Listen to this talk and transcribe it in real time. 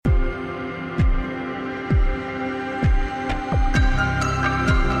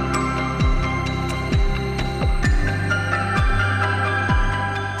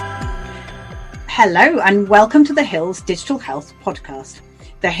Hello and welcome to TheHill's Digital Health Podcast.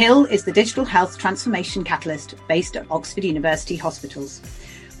 TheHill is the digital health transformation catalyst based at Oxford University Hospitals.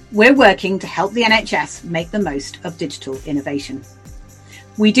 We're working to help the NHS make the most of digital innovation.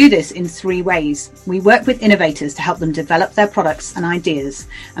 We do this in three ways. We work with innovators to help them develop their products and ideas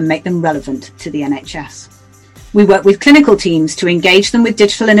and make them relevant to the NHS. We work with clinical teams to engage them with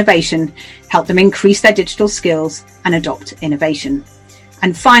digital innovation, help them increase their digital skills and adopt innovation.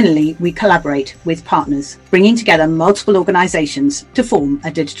 And finally, we collaborate with partners, bringing together multiple organisations to form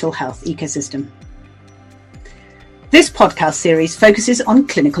a digital health ecosystem. This podcast series focuses on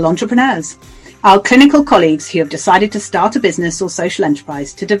clinical entrepreneurs, our clinical colleagues who have decided to start a business or social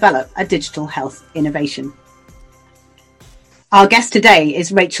enterprise to develop a digital health innovation. Our guest today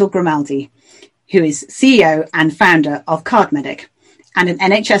is Rachael Grimaldi, who is CEO and founder of CardMedic and an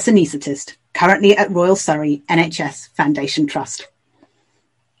NHS anaesthetist, currently at Royal Surrey NHS Foundation Trust.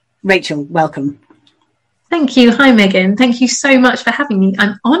 Rachael, welcome. Thank you. Hi, Megan. Thank you so much for having me.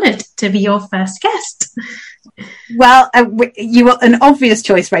 I'm honoured to be your first guest. Well, you were an obvious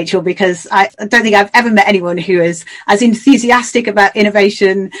choice, Rachael, because I don't think I've ever met anyone who is as enthusiastic about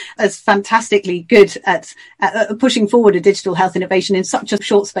innovation, as fantastically good at pushing forward a digital health innovation in such a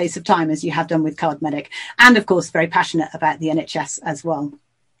short space of time as you have done with CardMedic, and of course, very passionate about the NHS as well.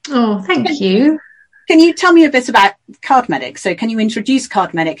 Oh, thank you. Can you tell me a bit about CardMedic? So can you introduce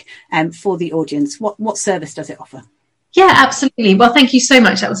CardMedic for the audience? What service does it offer? Yeah, absolutely. Well, thank you so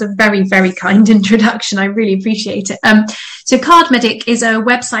much. That was a very, very kind introduction. I really appreciate it. So CardMedic is a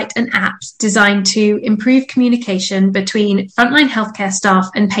website and app designed to improve communication between frontline healthcare staff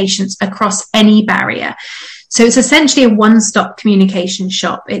and patients across any barrier. So it's essentially a one-stop communication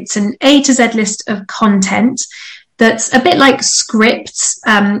shop. It's an A to Z list of content that's a bit like scripts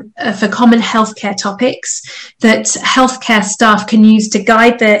for common healthcare topics that healthcare staff can use to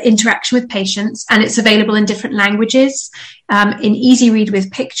guide their interaction with patients. And it's available in different languages, in easy read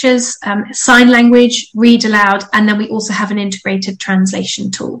with pictures, sign language, read aloud, and then we also have an integrated translation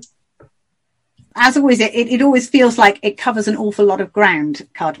tool. As always, it always feels like it covers an awful lot of ground,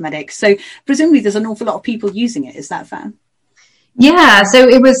 CardMedic. So presumably there's an awful lot of people using it. Is that fair? Yeah, so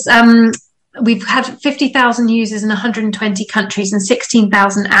it was... We've had 50,000 users in 120 countries and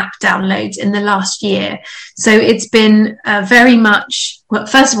 16,000 app downloads in the last year. So it's been very much, well,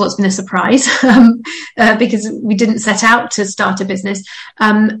 first of all, it's been a surprise because we didn't set out to start a business.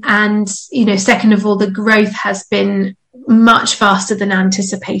 And, you know, second of all, the growth has been much faster than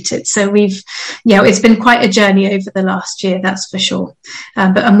anticipated. So it's been quite a journey over the last year, that's for sure.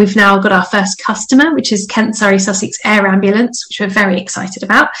 But we've now got our first customer, which is Kent Surrey Sussex Air Ambulance, which we're very excited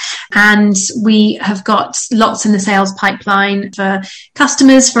about. And we have got lots in the sales pipeline for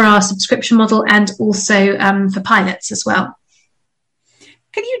customers for our subscription model and also for pilots as well.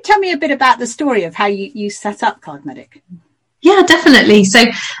 Can you tell me a bit about the story of how you set up CardMedic? Yeah, definitely. So,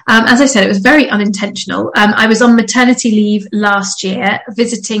 as I said, it was very unintentional. I was on maternity leave last year,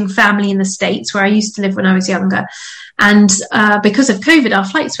 visiting family in the States where I used to live when I was younger. And because of COVID, our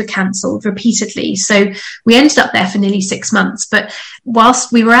flights were cancelled repeatedly. So we ended up there for nearly 6 months. But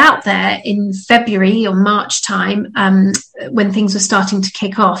whilst we were out there in February or March time, when things were starting to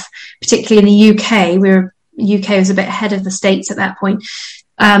kick off, particularly in the UK, UK was a bit ahead of the States at that point.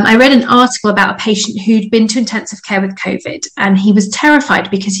 I read an article about a patient who'd been to intensive care with COVID, and he was terrified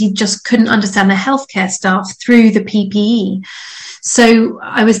because he just couldn't understand the healthcare staff through the PPE. So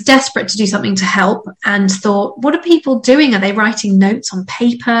I was desperate to do something to help and thought, what are people doing? Are they writing notes on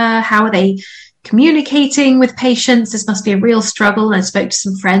paper? How are they communicating with patients? This must be a real struggle. And I spoke to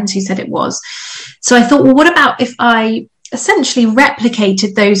some friends who said it was. So I thought, well, what about if I essentially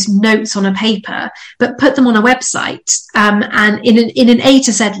replicated those notes on a paper, but put them on a website and in an A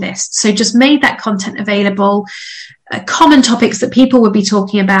to Z list. So just made that content available, common topics that people would be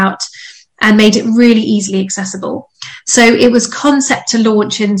talking about, and made it really easily accessible. So it was concept to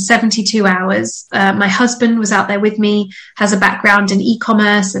launch in 72 hours. My husband was out there with me, has a background in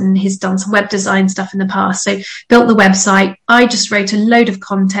e-commerce, and he's done some web design stuff in the past. So built the website. I just wrote a load of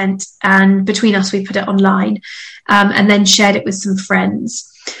content, and between us, we put it online. And then shared it with some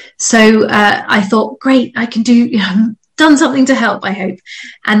friends. So I thought, great, I can done something to help, I hope.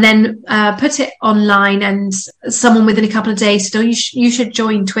 And then put it online, and someone within a couple of days said, you should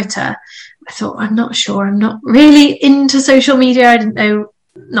join Twitter. I thought, I'm not sure. I'm not really into social media. I didn't know,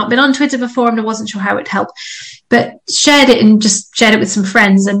 not been on Twitter before, and I wasn't sure how it helped. But shared it with some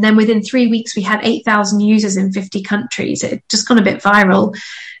friends. And then within 3 weeks, we had 8,000 users in 50 countries. It had just gone a bit viral.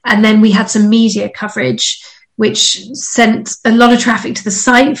 And then we had some media coverage. which sent a lot of traffic to the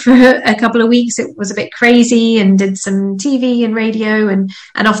site for a couple of weeks. It was a bit crazy, and did some TV and radio, and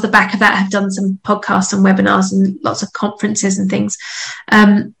off the back of that have done some podcasts and webinars and lots of conferences and things.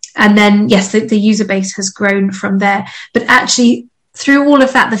 And then, yes, the user base has grown from there. But actually, through all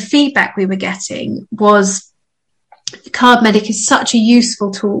of that, the feedback we were getting was CardMedic is such a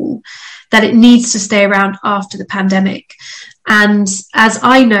useful tool that it needs to stay around after the pandemic. And as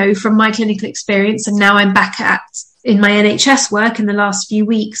I know from my clinical experience, and now I'm back in my NHS work in the last few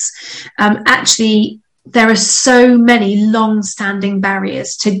weeks, actually, there are so many long-standing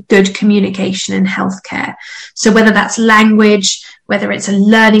barriers to good communication in healthcare. So whether that's language, whether it's a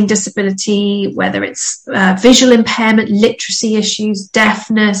learning disability, whether it's visual impairment, literacy issues,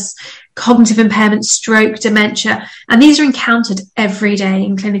 deafness, cognitive impairment, stroke, dementia, and these are encountered every day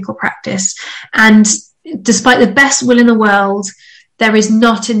in clinical practice. And despite the best will in the world, there is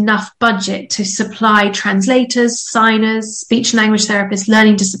not enough budget to supply translators, signers, speech and language therapists,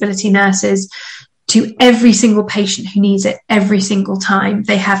 learning disability nurses to every single patient who needs it every single time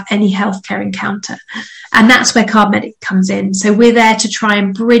they have any healthcare encounter. And that's where CardMedic comes in. So we're there to try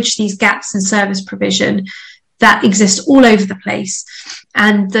and bridge these gaps in service provision that exist all over the place,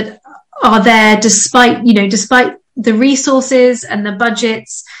 and that are there despite the resources and the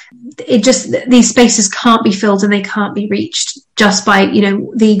budgets. These spaces can't be filled and they can't be reached just by,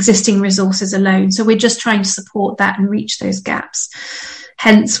 the existing resources alone. So we're just trying to support that and reach those gaps.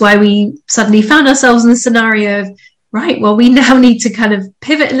 Hence why we suddenly found ourselves in the scenario of, right, well, we now need to kind of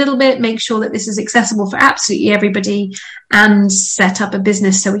pivot a little bit, make sure that this is accessible for absolutely everybody, and set up a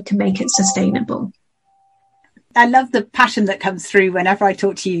business so we can make it sustainable. I love the passion that comes through whenever I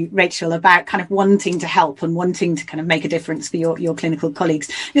talk to you, Rachel, about kind of wanting to help and wanting to kind of make a difference for your clinical colleagues.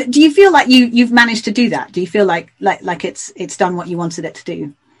 Do you feel like you've managed to do that? Do you feel like it's done what you wanted it to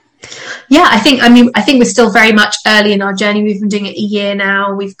do? Yeah, I think we're still very much early in our journey. We've been doing it a year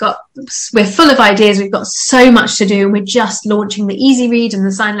now. We're full of ideas. We've got so much to do, and we're just launching the Easy Read and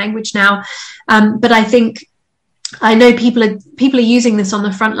the sign language now. But I know people are using this on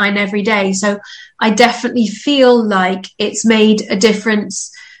the front line every day. So I definitely feel like it's made a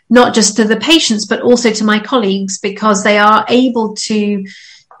difference, not just to the patients, but also to my colleagues, because they are able to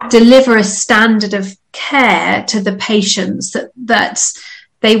deliver a standard of care to the patients that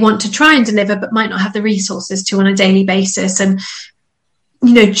they want to try and deliver, but might not have the resources to on a daily basis. And,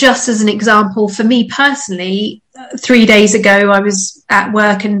 just as an example, for me personally, 3 days ago, I was at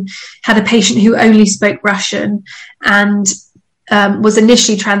work and had a patient who only spoke Russian, and was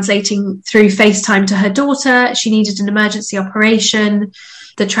initially translating through FaceTime to her daughter. She needed an emergency operation.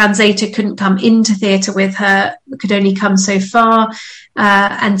 The translator couldn't come into theatre with her, could only come so far.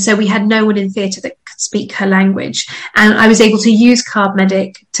 And so we had no one in theatre that could speak her language. And I was able to use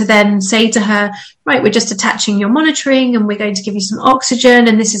CardMedic to then say to her, right, we're just attaching your monitoring and we're going to give you some oxygen,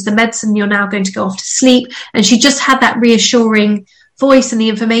 and this is the medicine, you're now going to go off to sleep. And she just had that reassuring voice and the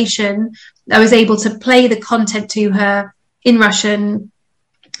information. I was able to play the content to her in Russian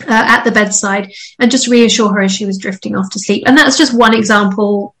at the bedside and just reassure her as she was drifting off to sleep. And that's just one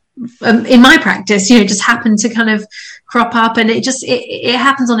example in my practice, just happened to kind of crop up, and it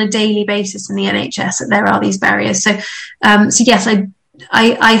happens on a daily basis in the NHS that there are these barriers. So yes,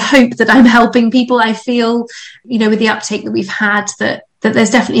 I hope that I'm helping people. I feel, with the uptake that we've had, that there's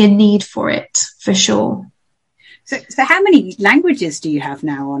definitely a need for it, for sure. So how many languages do you have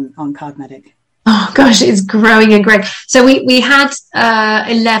now on CardMedic? Oh gosh, it's growing and growing. So we had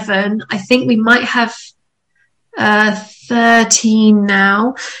 11. I think we might have 13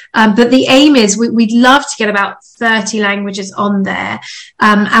 now. But the aim is we'd love to get about 30 languages on there.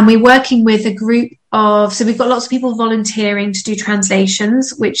 And we're working with a group so we've got lots of people volunteering to do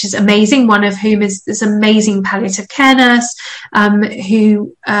translations, which is amazing. One of whom is this amazing palliative care nurse,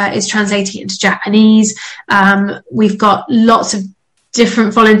 who is translating into Japanese. We've got lots of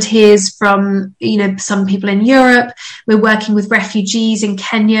different volunteers from, some people in Europe. We're working with refugees in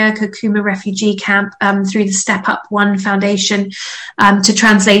Kenya, Kakuma refugee camp, through the Step Up One Foundation, to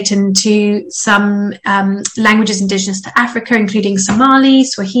translate into some languages indigenous to Africa, including Somali,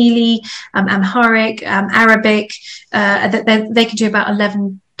 Swahili, Amharic, Arabic. They can do about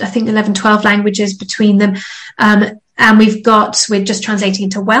 11, 12 languages between them. And we're just translating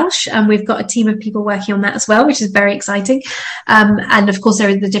into Welsh, and we've got a team of people working on that as well, which is very exciting. And of course, there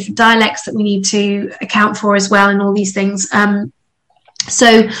are the different dialects that we need to account for as well, and all these things.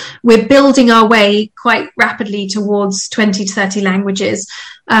 So we're building our way quite rapidly towards 20 to 30 languages.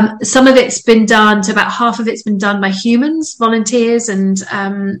 Some of it's been done, so about half of it's been done by humans, volunteers, and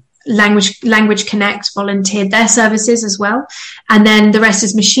Language Connect volunteered their services as well. And then the rest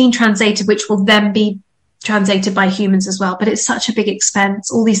is machine translated, which will then be translated by humans as well, but it's such a big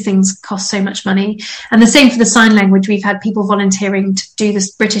expense. All these things cost so much money. And the same for the sign language. We've had people volunteering to do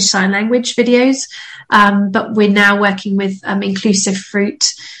this British Sign Language videos, but we're now working with Inclusive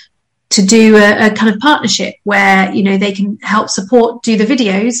Fruit to do a kind of partnership where, you know, they can help support, do the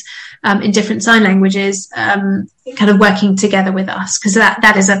videos in different sign languages, kind of working together with us, because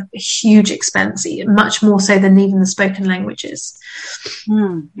that is a huge expense, much more so than even the spoken languages.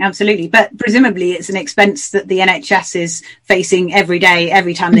 Absolutely. But presumably it's an expense that the NHS is facing every day,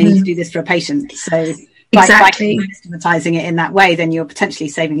 every time they need to do this for a patient. So by systematizing it in that way, then you're potentially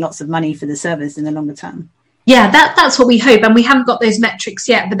saving lots of money for the service in the longer term. Yeah, that's what we hope, and we haven't got those metrics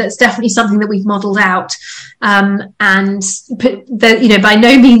yet, but that's definitely something that we've modelled out. And you know, by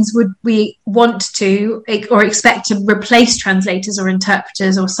no means would we want to or expect to replace translators or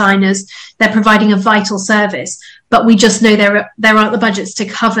interpreters or signers. They're providing a vital service, but we just know there aren't the budgets to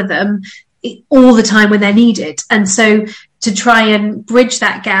cover them all the time when they're needed. And so to try and bridge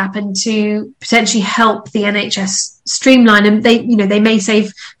that gap and to potentially help the NHS streamline, and they may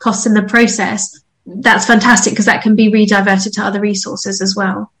save costs in the process. That's fantastic, because that can be rediverted to other resources as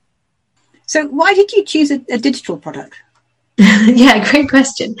well. So why did you choose a digital product? Yeah, great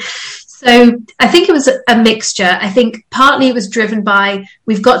question. So I think it was a mixture. I think partly it was driven by,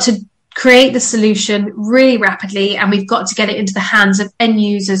 we've got to create the solution really rapidly, and we've got to get it into the hands of end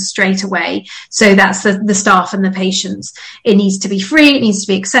users straight away. So that's the staff and the patients. It needs to be free, it needs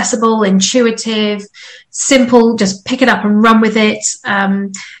to be accessible, intuitive, simple, just pick it up and run with it.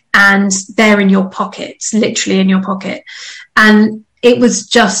 And they're in your pocket, literally in your pocket. And it was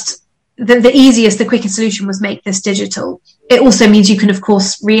just the easiest, the quickest solution was make this digital. It also means you can, of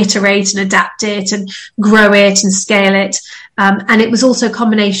course, reiterate and adapt it and grow it and scale it. And it was also a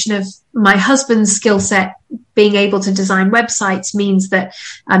combination of my husband's skill set. Being able to design websites means that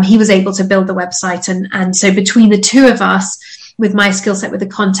he was able to build the website. And so between the two of us, with my skill set with the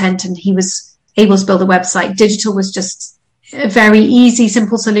content, and he was able to build a website, digital was just a very easy,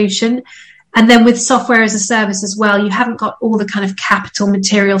 simple solution. And then with software as a service as well, you haven't got all the kind of capital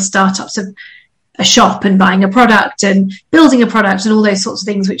material startups of a shop and buying a product and building a product and all those sorts of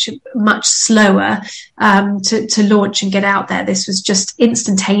things, which are much slower to launch and get out there. This was just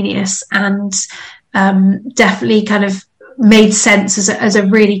instantaneous and definitely kind of made sense as a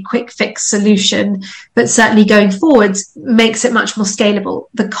really quick fix solution, but certainly going forwards makes it much more scalable.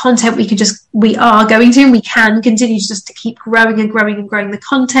 The content we are going to, and we can continue just to keep growing and growing and growing the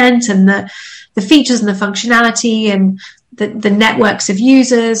content and the features and the functionality and the networks of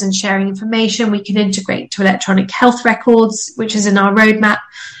users and sharing information. We can integrate to electronic health records, which is in our roadmap.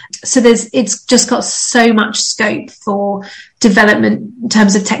 So it's just got so much scope for development in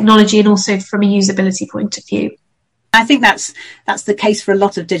terms of technology and also from a usability point of view. I think that's the case for a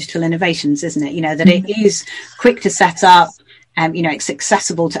lot of digital innovations, isn't it? You know, that it is quick to set up. You know, it's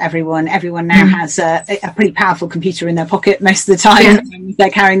accessible to everyone. Everyone now has a pretty powerful computer in their pocket most of the time. Yeah. They're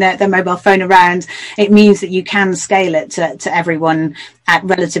carrying their mobile phone around. It means that you can scale it to everyone at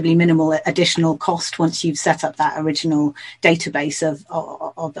relatively minimal additional cost once you've set up that original database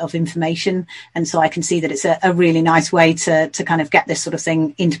of information. And so I can see that it's a really nice way to kind of get this sort of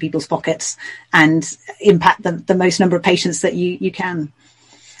thing into people's pockets and impact the most number of patients that you can.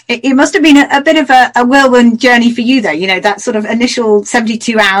 It must have been a bit of a whirlwind journey for you, though. You know, that sort of initial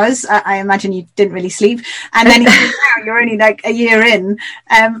 72 hours, I imagine you didn't really sleep. And then now you're only like a year in.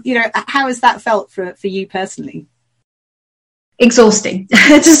 You know, how has that felt for you personally? Exhausting.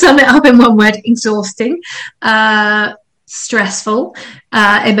 To sum it up in one word, exhausting. Stressful,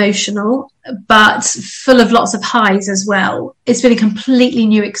 emotional, but full of lots of highs as well. It's been a completely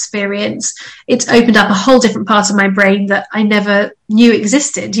new experience. It's opened up a whole different part of my brain that I never knew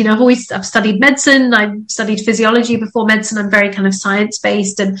existed. You know, I've studied medicine, I studied physiology before medicine. I'm very kind of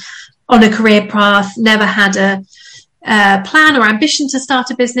science-based and on a career path, never had a plan or ambition to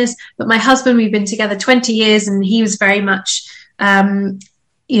start a business. But my husband, we've been together 20 years and he was very much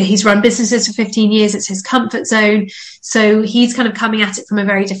you know, he's run businesses for 15 years. It's his comfort zone. So he's kind of coming at it from a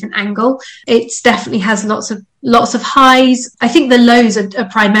very different angle. It definitely has lots of highs. I think the lows are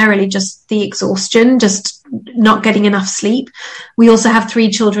primarily just the exhaustion, just not getting enough sleep. We also have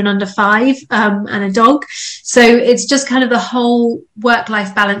 3 children under 5 and a dog. So it's just kind of the whole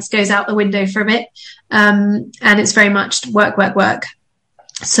work-life balance goes out the window for a bit. And it's very much work.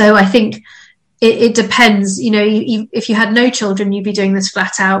 So I think it depends, you know, if you had no children, you'd be doing this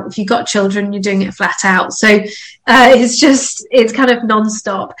flat out. If you got children, you're doing it flat out. So it's kind of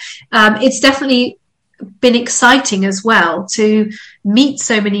nonstop. It's definitely been exciting as well to meet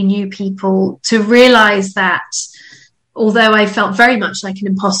so many new people, to realize that although I felt very much like an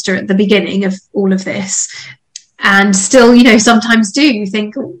imposter at the beginning of all of this, and still, sometimes do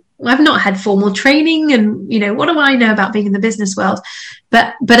think, I've not had formal training, and what do I know about being in the business world?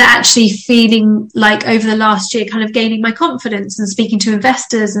 But actually feeling like over the last year, kind of gaining my confidence and speaking to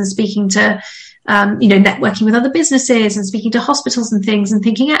investors and speaking to networking with other businesses and speaking to hospitals and things, and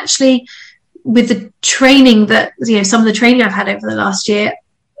thinking, actually, with the training that some of the training I've had over the last year,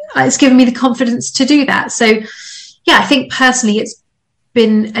 it's given me the confidence to do that. So yeah, I think personally it's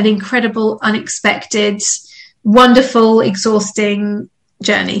been an incredible, unexpected, wonderful, exhausting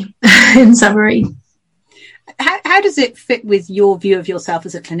journey in summary. How does it fit with your view of yourself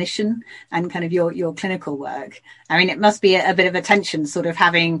as a clinician and kind of your clinical work? I mean, it must be a bit of a tension, sort of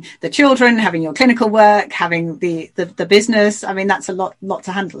having the children, having your clinical work, having the business. I mean, that's a lot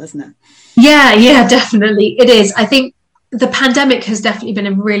to handle, isn't it? Yeah, definitely. It is. I think the pandemic has definitely been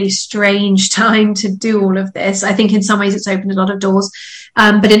a really strange time to do all of this. I think in some ways it's opened a lot of doors.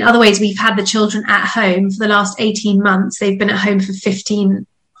 But in other ways, we've had the children at home for the last 18 months. They've been at home for 15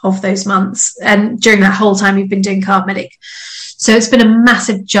 of those months. And during that whole time, we've been doing CardMedic. So it's been a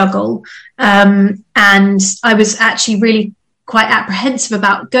massive juggle. And I was actually really quite apprehensive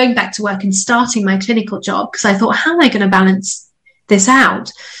about going back to work and starting my clinical job, because I thought, how am I going to balance this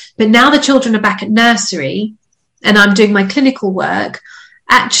out? But now the children are back at nursery and I'm doing my clinical work,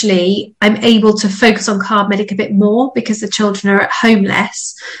 actually, I'm able to focus on CardMedic a bit more because the children are at home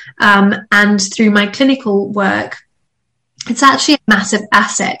less. And through my clinical work, it's actually a massive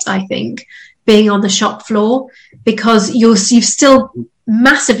asset, I think, being on the shop floor, because you've still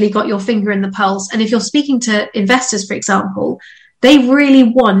massively got your finger in the pulse. And if you're speaking to investors, for example, they really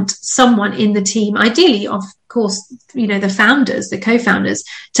want someone in the team, ideally, of course, the founders, the co-founders,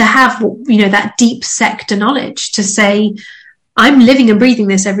 to have, that deep sector knowledge to say, I'm living and breathing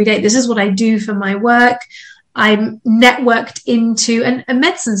this every day. This is what I do for my work. I'm networked into, and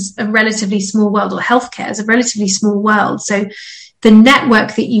medicine's a relatively small world, or healthcare is a relatively small world. So the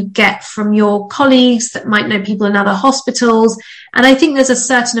network that you get from your colleagues that might know people in other hospitals. And I think there's a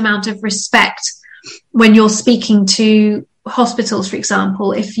certain amount of respect when you're speaking to hospitals, for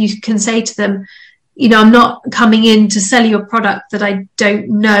example, if you can say to them, I'm not coming in to sell you a product that I don't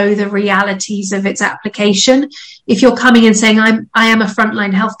know the realities of its application. If you're coming in saying, I am a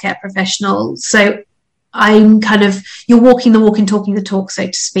frontline healthcare professional, so I'm you're walking the walk and talking the talk, so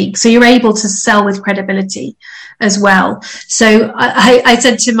to speak. So you're able to sell with credibility as well. So I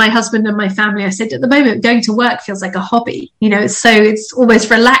said to my husband and my family, I said, at the moment, going to work feels like a hobby, so it's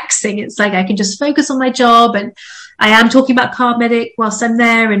almost relaxing. It's like I can just focus on my job, and I am talking about CardMedic whilst I'm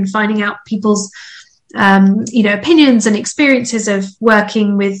there and finding out people's opinions and experiences of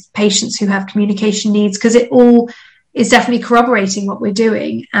working with patients who have communication needs, because it all is definitely corroborating what we're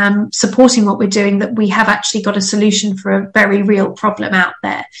doing, supporting what we're doing, that we have actually got a solution for a very real problem out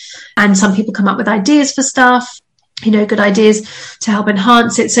there. And some people come up with ideas for stuff, good ideas to help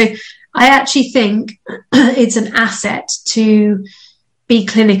enhance it. So I actually think it's an asset to be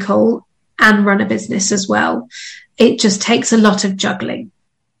clinical and run a business as well. It just takes a lot of juggling.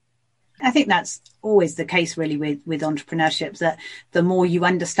 I think that's always the case really with entrepreneurship, that the more you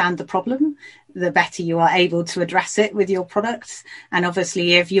understand the problem, the better you are able to address it with your products. And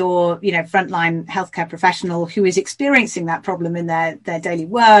obviously, if you're, frontline healthcare professional who is experiencing that problem in their daily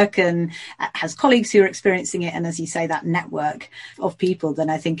work and has colleagues who are experiencing it, and as you say, that network of people,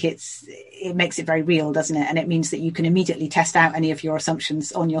 then I think it makes it very real, doesn't it? And it means that you can immediately test out any of your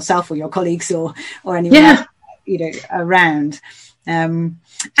assumptions on yourself or your colleagues or anyone else, around. And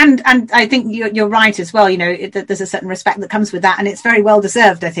I think you're right as well. There's a certain respect that comes with that, and it's very well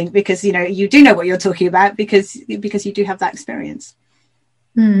deserved, I think, because you do know what you're talking about because you do have that experience.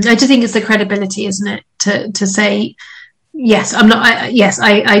 I just think it's the credibility, isn't it, to say, yes, I'm not.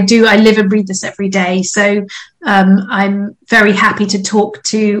 I do. I live and breathe this every day. So I'm very happy to talk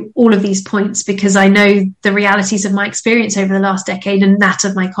to all of these points because I know the realities of my experience over the last decade and that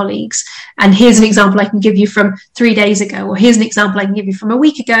of my colleagues. And here's an example I can give you from 3 days ago, or here's an example I can give you from a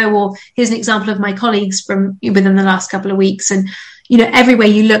week ago, or here's an example of my colleagues from within the last couple of weeks. And everywhere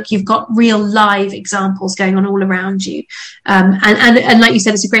you look, you've got real live examples going on all around you. And like you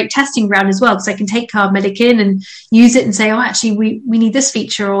said, it's a great testing ground as well, because I can take CardMedic in and use it and say, oh, actually, we need this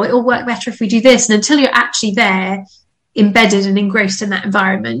feature, or it'll work better if we do this. And until you're actually there, embedded and engrossed in that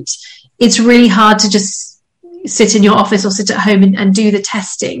environment, it's really hard to just sit in your office or sit at home and do the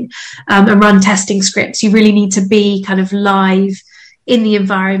testing and run testing scripts. You really need to be kind of live in the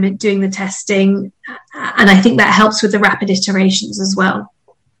environment doing the testing, and I think that helps with the rapid iterations as well.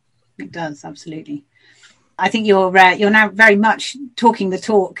 It does, absolutely. I think you're now very much talking the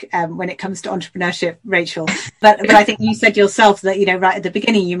talk when it comes to entrepreneurship, Rachel. But I think you said yourself that, right at the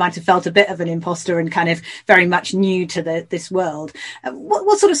beginning, you might have felt a bit of an imposter and kind of very much new to this world.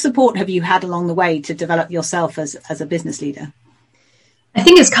 What sort of support have you had along the way to develop yourself as a business leader? I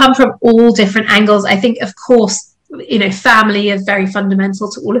think it's come from all different angles. I think, of course, family is very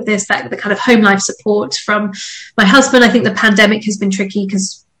fundamental to all of this, that the kind of home life support from my husband. I think the pandemic has been tricky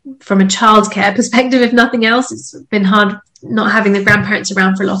because from a childcare perspective, if nothing else, it's been hard not having the grandparents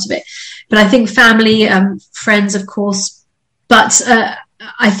around for a lot of it. But I think family, friends, of course. But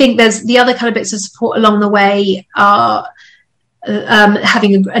I think there's the other kind of bits of support along the way are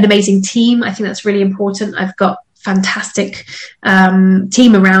having an amazing team. I think that's really important. I've got fantastic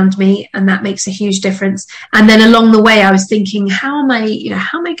team around me, and that makes a huge difference. And then along the way, I was thinking, how am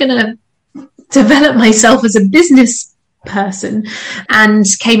I going to develop myself as a business person, and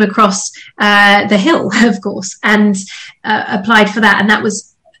came across TheHill, of course, and applied for that. And that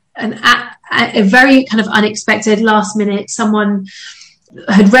was a very kind of unexpected, last minute. Someone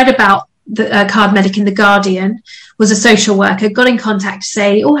had read about the CardMedic in The Guardian, was a social worker, got in contact to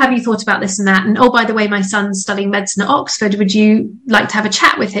say, oh, have you thought about this and that? And, oh, by the way, my son's studying medicine at Oxford. Would you like to have a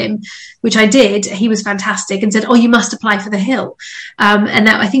chat with him? Which I did. He was fantastic and said, oh, you must apply for TheHill. And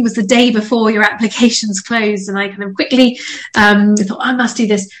that, I think, was the day before your applications closed. And I kind of quickly thought, I must do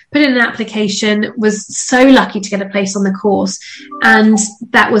this. Put in an application, was so lucky to get a place on the course. And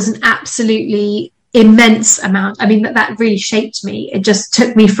that was an absolutely immense amount. I mean, that really shaped me. It just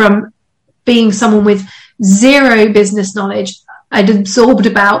took me from being someone with zero business knowledge. I'd absorbed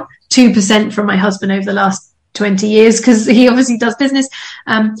about 2% from my husband over the last 20 years because he obviously does business.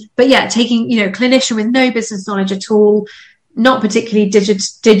 But yeah, taking, clinician with no business knowledge at all, not particularly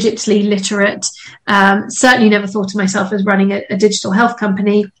digitally literate, certainly never thought of myself as running a digital health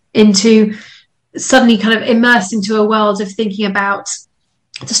company, into suddenly kind of immersed into a world of thinking about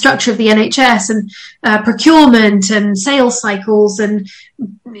the structure of the NHS and procurement and sales cycles and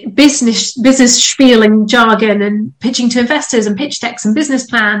business spiel and jargon and pitching to investors and pitch decks and business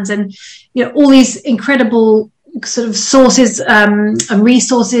plans and all these incredible sort of sources and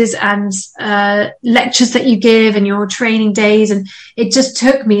resources and lectures that you give and your training days. And it just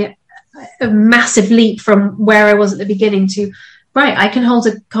took me a massive leap from where I was at the beginning to, right, I can hold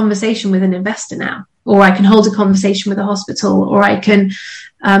a conversation with an investor now, or I can hold a conversation with a hospital, or I can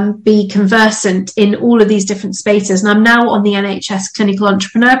be conversant in all of these different spaces. And I'm now on the NHS Clinical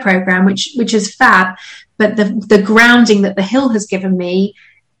Entrepreneur Programme, which is fab. But the grounding that TheHill has given me,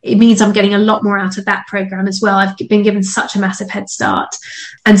 it means I'm getting a lot more out of that programme as well. I've been given such a massive head start.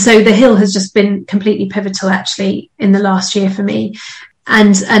 And so TheHill has just been completely pivotal, actually, in the last year for me.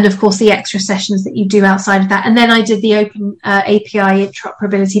 And of course, the extra sessions that you do outside of that. And then I did the Open API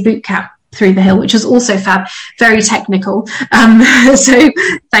Interoperability Bootcamp through TheHill, which was also fab, very technical. So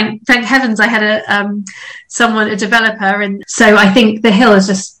thank heavens I had a developer. And so I think TheHill has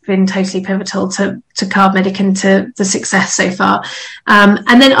just been totally pivotal to CardMedic and to the success so far.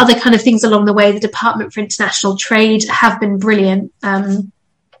 And then other kind of things along the way, the Department for International Trade have been brilliant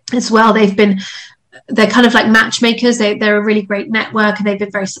as well. They're kind of like matchmakers. They're a really great network, and they've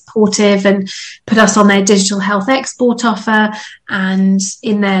been very supportive and put us on their digital health export offer and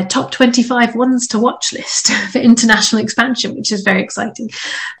in their top 25 ones to watch list for international expansion, which is very exciting.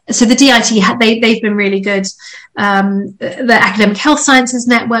 So the DIT, they've been really good. The Academic Health Sciences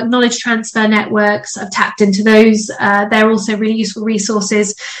Network, Knowledge Transfer Networks, I've tapped into those. They're also really useful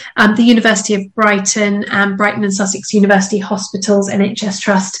resources. The University of Brighton and Brighton and Sussex University Hospitals, NHS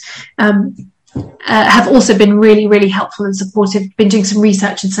Trust, have also been really, really helpful and supportive. Been doing some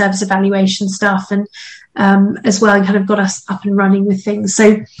research and service evaluation stuff, and as well, and kind of got us up and running with things.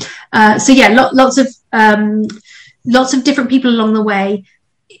 So yeah, lots of different people along the way.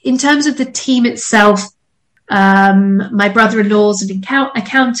 In terms of the team itself, my brother-in-law's an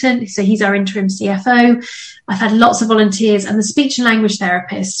accountant, so he's our interim CFO. I've had lots of volunteers and the speech and language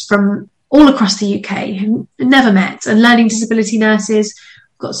therapists from all across the UK who never met, and learning disability nurses.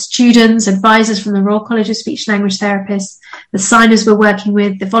 Got students, advisors from the Royal College of Speech and Language Therapists, the signers we're working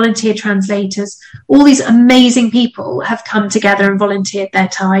with, the volunteer translators. All these amazing people have come together and volunteered their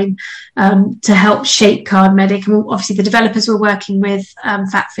time to help shape CardMedic. And obviously the developers we're working with,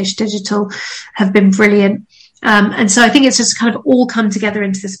 Fatfish Digital, have been brilliant. And so I think it's just kind of all come together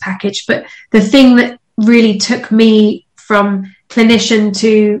into this package. But the thing that really took me from clinician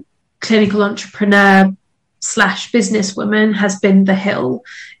to clinical entrepreneur / businesswoman has been TheHill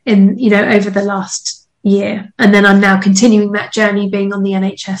over the last year. And then I'm now continuing that journey being on the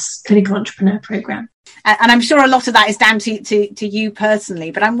NHS Clinical Entrepreneur Programme. And I'm sure a lot of that is down to you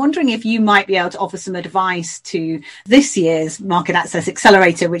personally, but I'm wondering if you might be able to offer some advice to this year's Market Access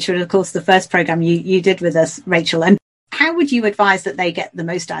Accelerator, which was, of course, the first programme you did with us, Rachel. And how would you advise that they get the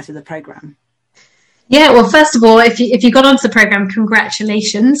most out of the programme? Yeah, well, first of all, if you got onto the programme,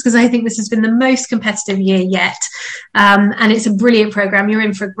 congratulations, because I think this has been the most competitive year yet. And it's a brilliant programme. You're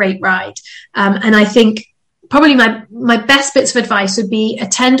in for a great ride. And I think probably my best bits of advice would be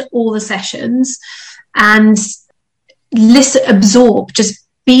attend all the sessions and listen, absorb, just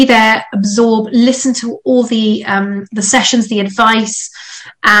be there, absorb, listen to all the sessions, the advice,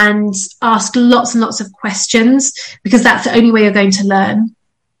 and ask lots and lots of questions, because that's the only way you're going to learn.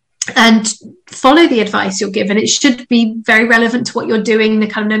 And follow the advice you're given. It should be very relevant to what you're doing,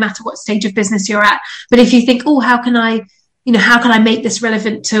 no matter what stage of business you're at. But if you think, how can I make this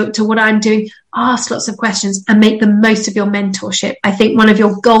relevant to what I'm doing? Ask lots of questions and make the most of your mentorship. I think one of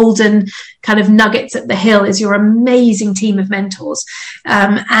your golden kind of nuggets at TheHill is your amazing team of mentors.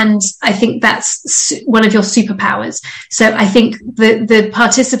 And I think that's one of your superpowers. So I think the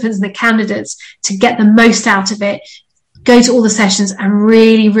participants and the candidates, to get the most out of it, go to all the sessions and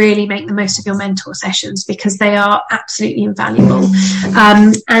really, really make the most of your mentor sessions, because they are absolutely invaluable.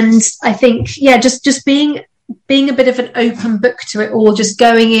 And I think, just being a bit of an open book to it all, just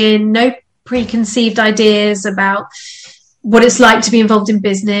going in, no preconceived ideas about what it's like to be involved in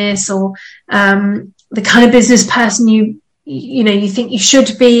business, or the kind of business person you think you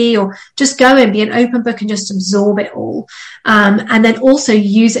should be, or just go and be an open book and just absorb it all. And then also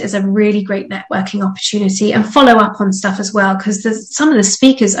use it as a really great networking opportunity, and follow up on stuff as well, because there's some of the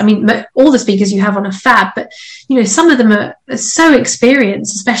speakers, all the speakers you have on are fab, but some of them are so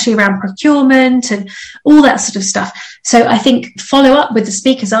experienced, especially around procurement and all that sort of stuff. So I think follow up with the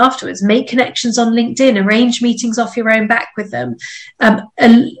speakers afterwards, make connections on LinkedIn, arrange meetings off your own back with them. A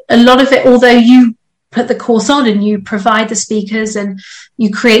lot of it, although you put the course on and you provide the speakers and you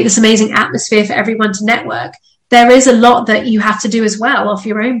create this amazing atmosphere for everyone to network, there is a lot that you have to do as well off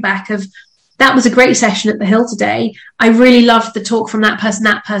your own back of, that was a great session at TheHill today. I really loved the talk from that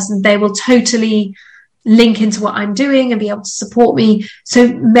person. They will totally link into what I'm doing and be able to support me. So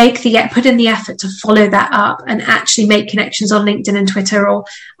put in the effort to follow that up and actually make connections on LinkedIn and Twitter, or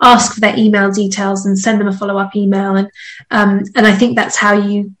ask for their email details and send them a follow-up email. And I think that's how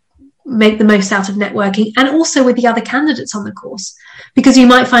you make the most out of networking, and also with the other candidates on the course, because you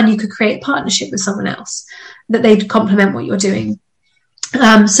might find you could create a partnership with someone else that they'd complement what you're doing.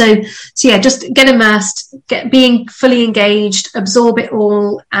 So just get immersed, being fully engaged, absorb it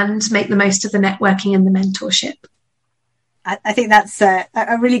all, and make the most of the networking and the mentorship. I think that's a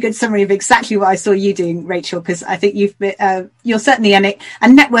really good summary of exactly what I saw you doing, Rachel, because I think you're certainly a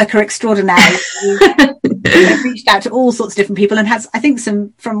networker extraordinaire. You've reached out to all sorts of different people, and has, I think,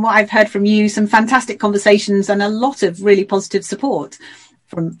 from what I've heard from you, some fantastic conversations and a lot of really positive support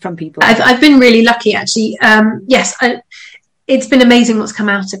from people. I've been really lucky, actually. It's been amazing what's come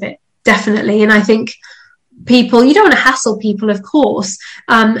out of it, definitely. And I think you don't want to hassle people, of course.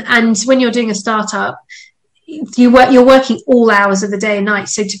 And when you're doing a startup, you're working all hours of the day and night.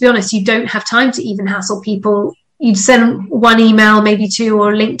 So to be honest, you don't have time to even hassle people. You'd send one email, maybe two,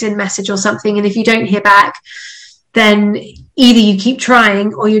 or a LinkedIn message or something. And if you don't hear back, then either you keep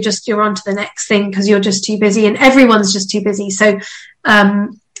trying, or you're on to the next thing because you're just too busy, and everyone's just too busy. So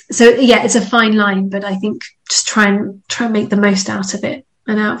it's a fine line, but I think just try and make the most out of it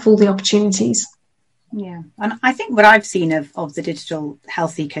and out of all the opportunities. Yeah, and I think what I've seen of the digital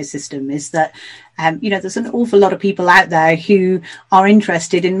health ecosystem is that, there's an awful lot of people out there who are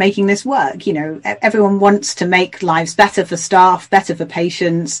interested in making this work. Everyone wants to make lives better for staff, better for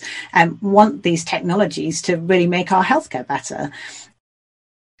patients, and want these technologies to really make our healthcare better.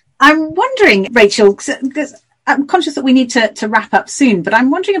 I'm wondering, Rachel, because I'm conscious that we need to wrap up soon, but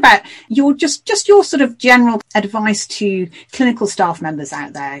I'm wondering about your sort of general advice to clinical staff members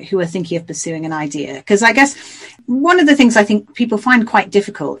out there who are thinking of pursuing an idea. Because I guess one of the things I think people find quite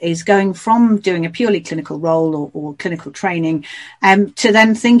difficult is going from doing a purely clinical role or clinical training to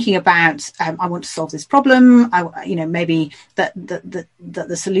then thinking about, I want to solve this problem. Maybe that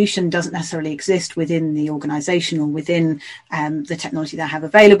the solution doesn't necessarily exist within the organization or within the technology that I have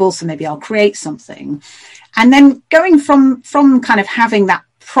available. So maybe I'll create something. And then going from kind of having that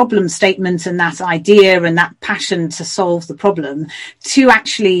problem statement and that idea and that passion to solve the problem to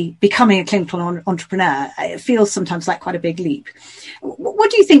actually becoming a clinical entrepreneur, it feels sometimes like quite a big leap. What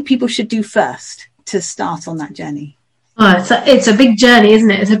do you think people should do first to start on that journey? Oh, it's a big journey,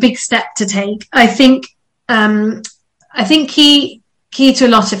 isn't it? It's a big step to take. I think key to a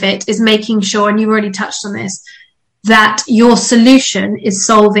lot of it is making sure, and you've already touched on this, that your solution is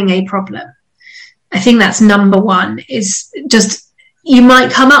solving a problem. I think that's number one, is just, you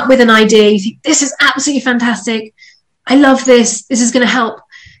might come up with an idea, you think, this is absolutely fantastic, I love this is going to help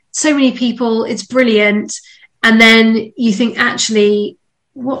so many people, it's brilliant. And then you think, actually,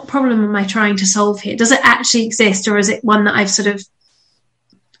 what problem am I trying to solve here? Does it actually exist, or is it one that I've sort of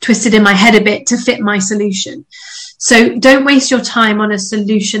twisted in my head a bit to fit my solution? So don't waste your time on a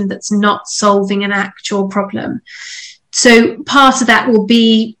solution that's not solving an actual problem. So part of that will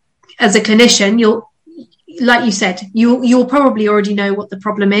be, as a clinician, like you said, you'll probably already know what the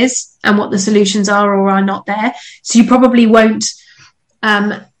problem is and what the solutions are or are not there. So you probably won't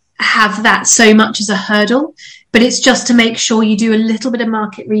have that so much as a hurdle, but it's just to make sure you do a little bit of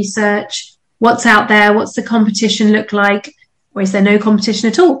market research. What's out there? What's the competition look like? Or is there no competition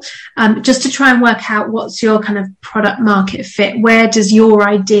at all? Just to try and work out what's your kind of product market fit. Where does your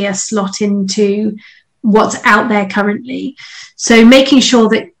idea slot into what's out there currently? So making sure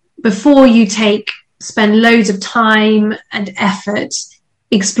that before you spend loads of time and effort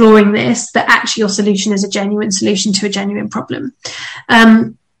exploring this, that actually your solution is a genuine solution to a genuine problem.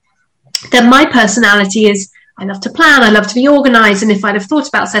 Then my personality is, I love to plan, I love to be organized. And if I'd have thought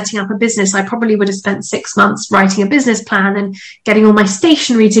about setting up a business, I probably would have spent 6 months writing a business plan and getting all my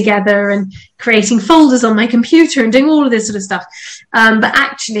stationery together and creating folders on my computer and doing all of this sort of stuff. But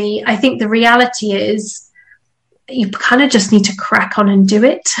actually, I think the reality is you kind of just need to crack on and do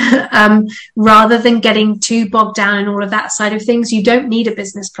it rather than getting too bogged down in all of that side of things. You don't need a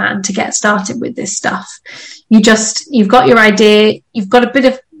business plan to get started with this stuff. You've got your idea, you've got a bit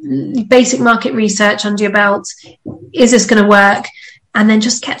of basic market research under your belt. Is this going to work? And then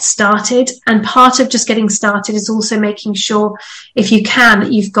just get started. And part of just getting started is also making sure, if you can,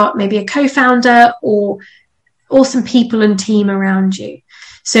 that you've got maybe a co-founder or some people and team around you.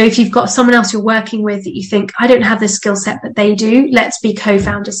 So if you've got someone else you're working with that you think, I don't have this skill set, but they do, let's be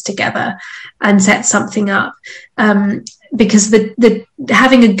co-founders together and set something up. Because the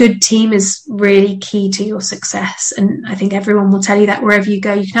having a good team is really key to your success. And I think everyone will tell you that wherever you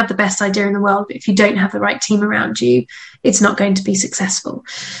go, you can have the best idea in the world, but if you don't have the right team around you, it's not going to be successful.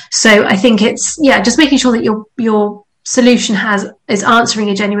 So I think it's, just making sure that your solution is answering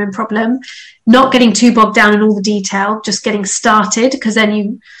a genuine problem, not getting too bogged down in all the detail, just getting started, because then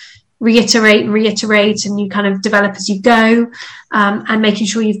you reiterate and you kind of develop as you go, and making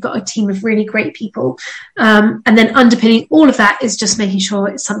sure you've got a team of really great people. And then underpinning all of that is just making sure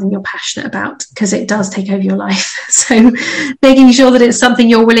it's something you're passionate about, because it does take over your life. So making sure that it's something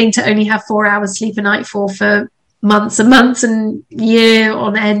you're willing to only have 4 hours sleep a night for months and months and year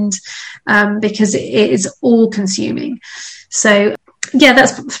on end, because it is all consuming. So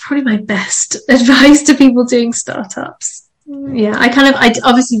that's probably my best advice to people doing startups. I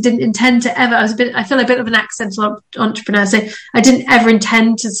obviously didn't intend to ever, I feel a bit of an accidental entrepreneur, so I didn't ever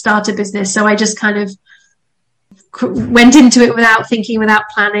intend to start a business. So I just kind of went into it without thinking, without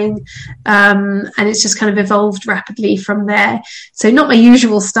planning, and it's just kind of evolved rapidly from there. So not my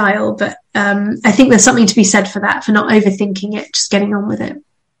usual style, but I think there's something to be said for that, for not overthinking it, just getting on with it.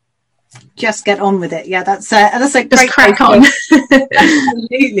 Just get on with it. That's a great crack on.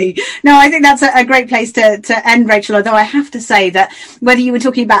 Absolutely. No, I think that's a great place to end, Rachel. Although I have to say that whether you were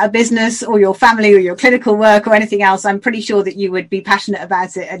talking about a business or your family or your clinical work or anything else, I'm pretty sure that you would be passionate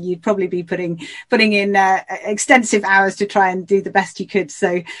about it, and you'd probably be putting in extensive hours to try and do the best you could.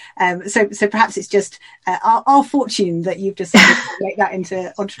 So perhaps it's just our fortune that you've decided to make that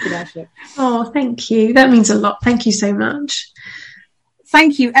into entrepreneurship. Oh, thank you. That means a lot. Thank you so much.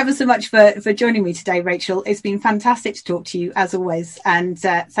 Thank you ever so much for joining me today, Rachel. It's been fantastic to talk to you, as always. And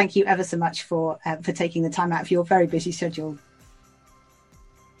thank you ever so much for taking the time out of your very busy schedule.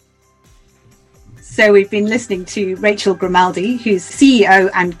 So we've been listening to Rachael Grimaldi, who's CEO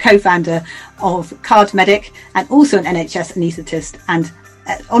and co-founder of CardMedic, and also an NHS anaesthetist and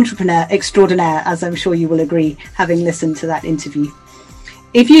entrepreneur extraordinaire, as I'm sure you will agree, having listened to that interview.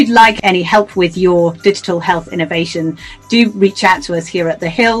 If you'd like any help with your digital health innovation, do reach out to us here at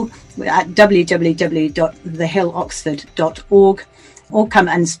TheHill at www.thehilloxford.org, or come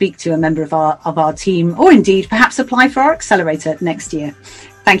and speak to a member of our team, or indeed perhaps apply for our accelerator next year.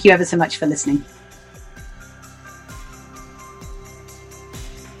 Thank you ever so much for listening.